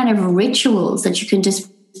little kind of rituals that you can just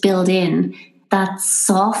build in that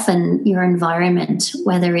soften your environment,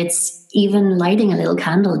 whether it's even lighting a little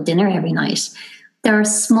candle at dinner every night. There are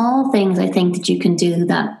small things, I think, that you can do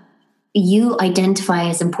that you identify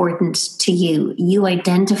as important to you. You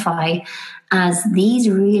identify as these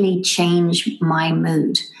really change my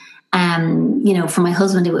mood. For my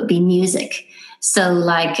husband, it would be music. So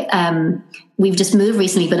we've just moved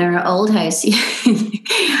recently, but in our old house,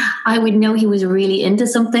 I would know he was really into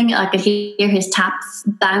something. I could hear his taps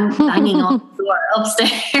banging on the door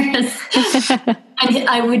upstairs. And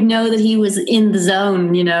I would know that he was in the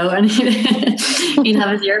zone, and he'd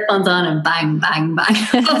have his earphones on and bang, bang,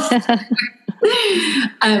 bang.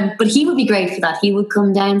 But he would be great for that. He would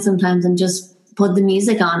come down sometimes and just put the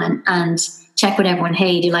music on and check with everyone,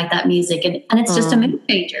 hey, do you like that music? And it's just a mood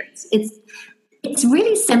changer. It's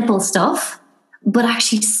really simple stuff, but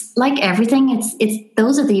actually, like everything, it's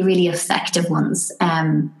those are the really effective ones.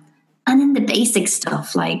 And then the basic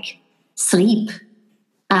stuff like sleep.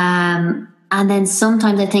 And then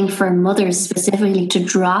sometimes I think for mothers specifically to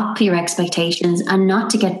drop your expectations and not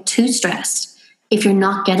to get too stressed if you're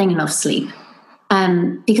not getting enough sleep.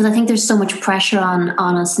 Because I think there's so much pressure on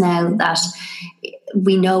us now that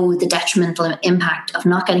we know the detrimental impact of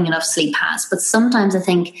not getting enough sleep has. But sometimes I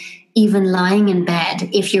think even lying in bed,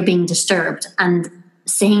 if you're being disturbed and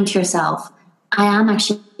saying to yourself, I am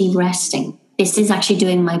actually resting. This is actually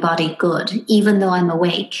doing my body good. Even though I'm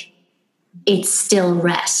awake, it's still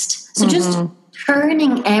rest. So just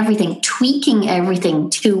turning everything, tweaking everything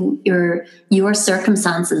to your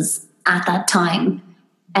circumstances at that time.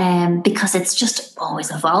 Because it's just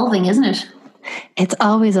always evolving, isn't it? It's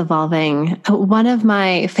always evolving. One of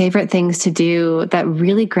my favorite things to do that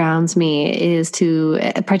really grounds me is to,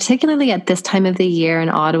 particularly at this time of the year in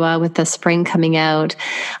Ottawa with the spring coming out,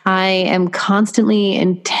 I am constantly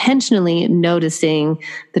intentionally noticing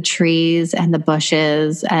the trees and the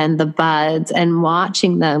bushes and the buds and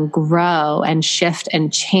watching them grow and shift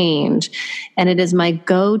and change. And it is my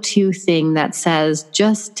go-to thing that says,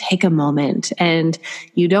 just take a moment and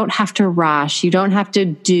you don't have to rush. You don't have to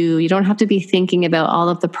be thinking about all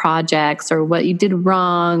of the projects or what you did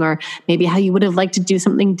wrong or maybe how you would have liked to do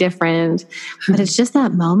something different. But it's just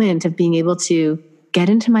that moment of being able to get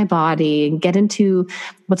into my body and get into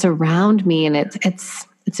what's around me. And it's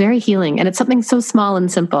very healing. And it's something so small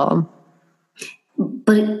and simple.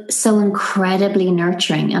 But so incredibly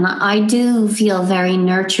nurturing. And I do feel very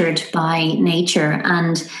nurtured by nature.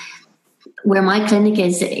 And where my clinic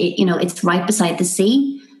is, it's right beside the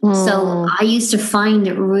sea. So I used to find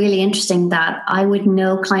it really interesting that I would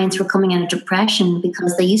know clients were coming out of depression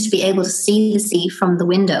because they used to be able to see the sea from the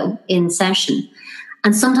window in session.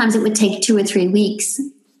 And sometimes it would take 2 or 3 weeks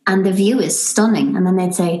and the view is stunning. And then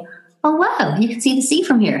they'd say, oh, wow, you can see the sea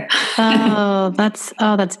from here.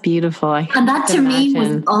 That's beautiful. And that to me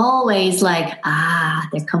was always like,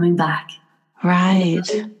 they're coming back. Right.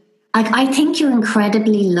 I think you're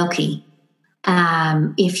incredibly lucky.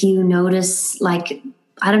 If you notice,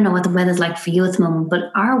 I don't know what the weather's like for you at the moment,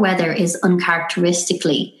 but our weather is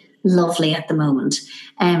uncharacteristically lovely at the moment.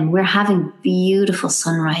 We're having beautiful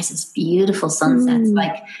sunrises, beautiful sunsets.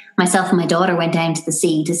 Like myself and my daughter went down to the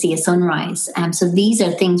sea to see a sunrise. So these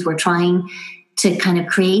are things we're trying to kind of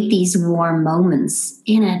create these warm moments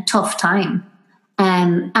in a tough time.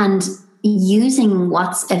 And using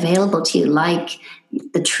what's available to you, like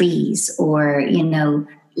the trees or,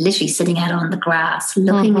 literally sitting out on the grass,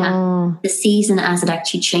 looking at the season as it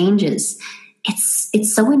actually changes.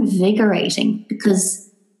 It's so invigorating because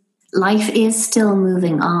life is still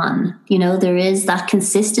moving on. There is that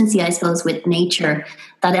consistency, I suppose, with nature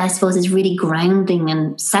that I suppose is really grounding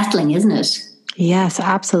and settling, isn't it? Yes,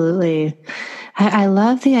 absolutely. I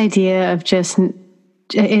love the idea of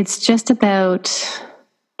it's just about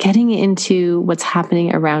getting into what's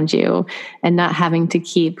happening around you and not having to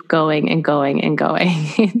keep going and going and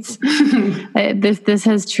going. This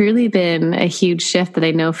has truly been a huge shift that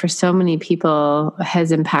I know for so many people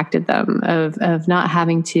has impacted them, of not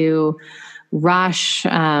having to rush,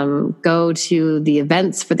 go to the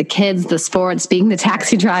events for the kids, the sports, being the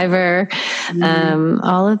taxi driver,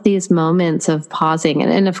 all of these moments of pausing.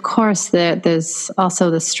 And of course, there's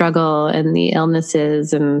also the struggle and the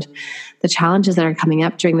illnesses and the challenges that are coming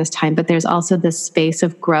up during this time, but there's also this space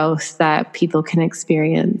of growth that people can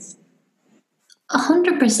experience.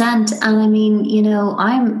 100%. And I mean,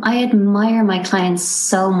 I admire my clients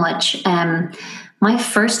so much. My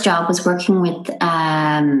first job was working with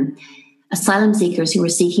asylum seekers who were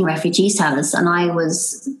seeking refugee status, and I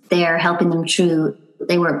was there helping them through.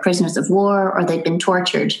 They were prisoners of war or they'd been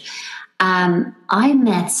tortured. I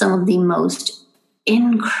met some of the most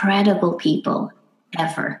incredible people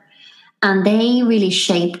ever, and they really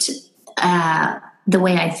shaped the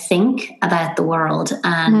way I think about the world,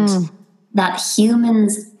 and that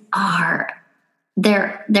humans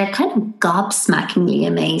they're kind of gobsmackingly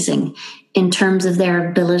amazing in terms of their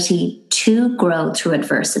ability to grow through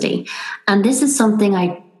adversity. And this is something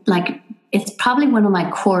I like. It's probably one of my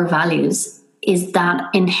core values, is that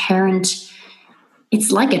inherent,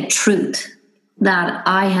 it's like a truth that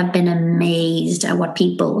I have been amazed at what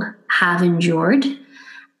people have endured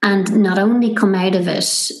and not only come out of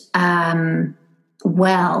it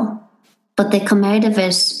well, but they come out of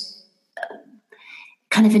it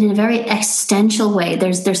kind of in a very existential way.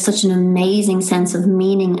 There's such an amazing sense of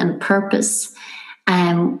meaning and purpose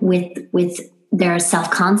with their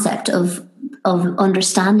self-concept of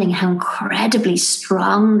understanding how incredibly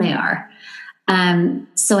strong they are.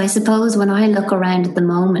 So I suppose when I look around at the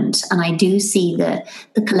moment and I do see the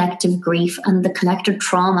collective grief and the collective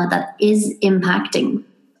trauma that is impacting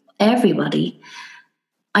everybody,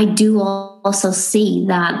 I do also see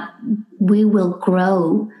that we will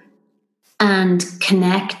grow and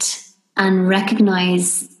connect and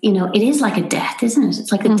recognize, it is like a death, isn't it?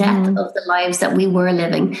 It's like the death of the lives that we were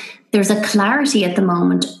living. There's a clarity at the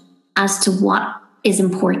moment as to what is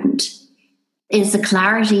important. Is the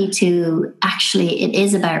clarity to actually, it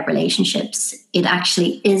is about relationships. It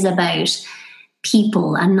actually is about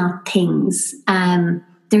people and not things.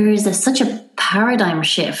 There is such a paradigm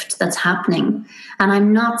shift that's happening. And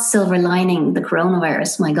I'm not silver lining the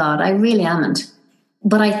coronavirus, my God, I really haven't.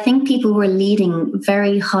 But I think people were leading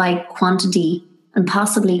very high quantity and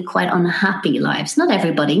possibly quite unhappy lives. Not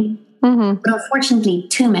everybody, but unfortunately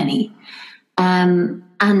too many. And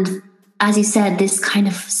as you said, this kind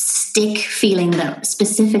of stick feeling that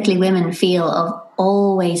specifically women feel of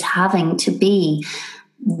always having to be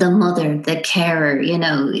the mother, the carer,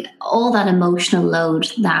 all that emotional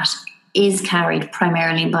load that is carried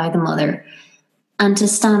primarily by the mother. And to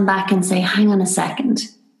stand back and say, hang on a second,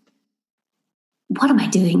 what am I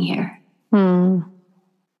doing here?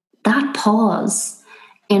 That pause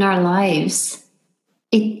in our lives,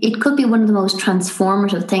 it could be one of the most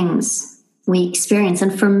transformative things we experience.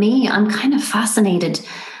 And for me, I'm kind of fascinated,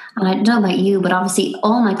 and I don't know about you, but obviously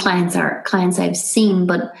all my clients are clients I've seen,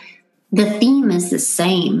 but the theme is the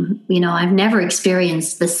same. I've never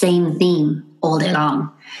experienced the same theme all day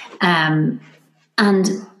long. And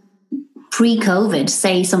pre-COVID,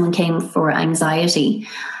 say someone came for anxiety,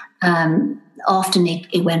 often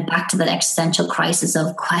it went back to that existential crisis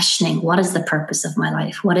of questioning, what is the purpose of my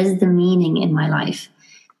life? What is the meaning in my life?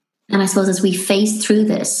 And I suppose as we face through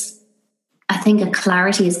this, I think a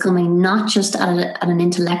clarity is coming, not just at an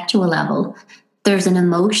intellectual level. There's an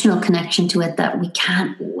emotional connection to it that we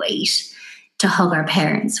can't wait to hug our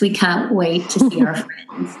parents. We can't wait to see our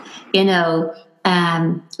friends.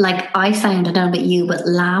 Like I found, I don't know about you, but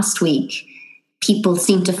last week, people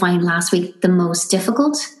seemed to find last week the most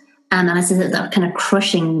difficult. And I said that kind of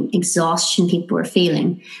crushing exhaustion people were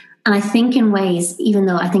feeling. And I think in ways, even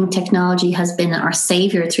though I think technology has been our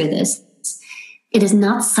savior through this, it is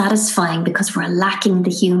not satisfying because we're lacking the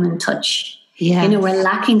human touch. Yeah. We're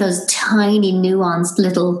lacking those tiny nuanced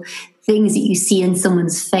little things that you see in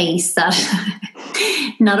someone's face, that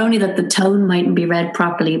not only that the tone mightn't be read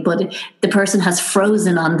properly, but the person has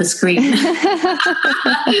frozen on the screen.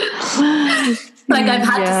 Like I've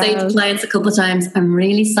had to say to clients a couple of times, I'm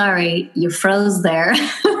really sorry, you froze there.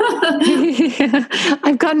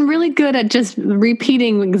 I've gotten really good at just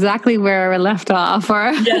repeating exactly where I left off.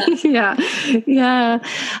 Or yeah.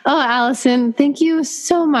 Oh, Allison, thank you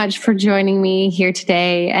so much for joining me here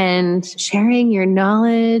today and sharing your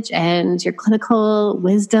knowledge and your clinical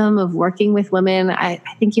wisdom of working with women. I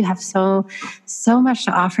think you have so much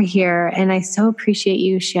to offer here, and I so appreciate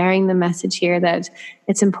you sharing the message here that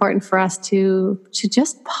it's important for us to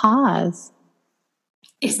just pause.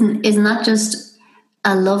 Isn't that just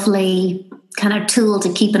a lovely kind of tool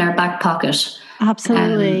to keep in our back pocket?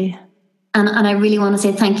 Absolutely. And I really want to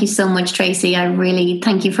say thank you so much, Tracy. I really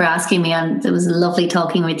thank you for asking me, and it was lovely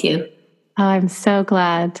talking with you. Oh, I'm so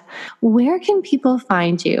glad. Where can people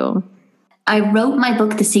find you? I wrote my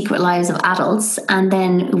book, The Secret Lives of Adults, and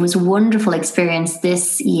then it was a wonderful experience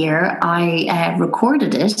this year. I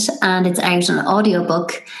recorded it, and it's out on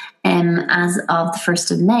audiobook as of the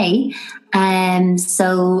 1st of May.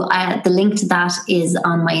 So the link to that is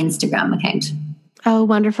on my Instagram account. Oh,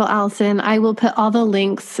 wonderful, Allison. I will put all the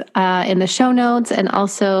links in the show notes and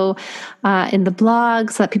also in the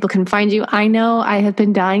blog so that people can find you. I know I have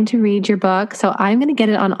been dying to read your book, so I'm going to get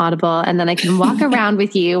it on Audible, and then I can walk around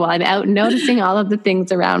with you while I'm out noticing all of the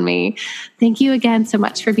things around me. Thank you again so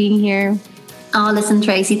much for being here. Oh, listen,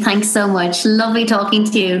 Tracy, thanks so much. Lovely talking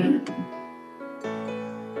to you.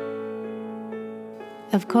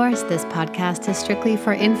 Of course, this podcast is strictly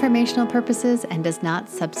for informational purposes and does not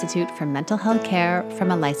substitute for mental health care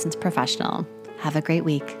from a licensed professional. Have a great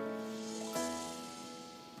week.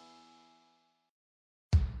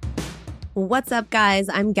 What's up, guys?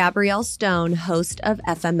 I'm Gabrielle Stone, host of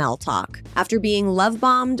FML Talk. After being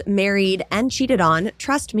love-bombed, married, and cheated on,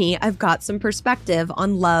 trust me, I've got some perspective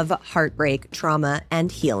on love, heartbreak, trauma,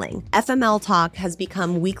 and healing. FML Talk has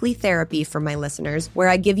become weekly therapy for my listeners, where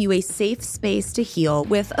I give you a safe space to heal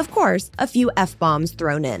with, of course, a few F-bombs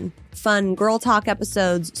thrown in. Fun girl talk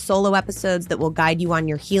episodes, solo episodes that will guide you on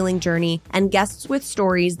your healing journey, and guests with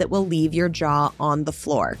stories that will leave your jaw on the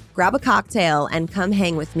floor. Grab a cocktail and come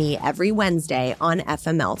hang with me every Wednesday on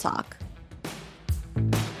FML Talk.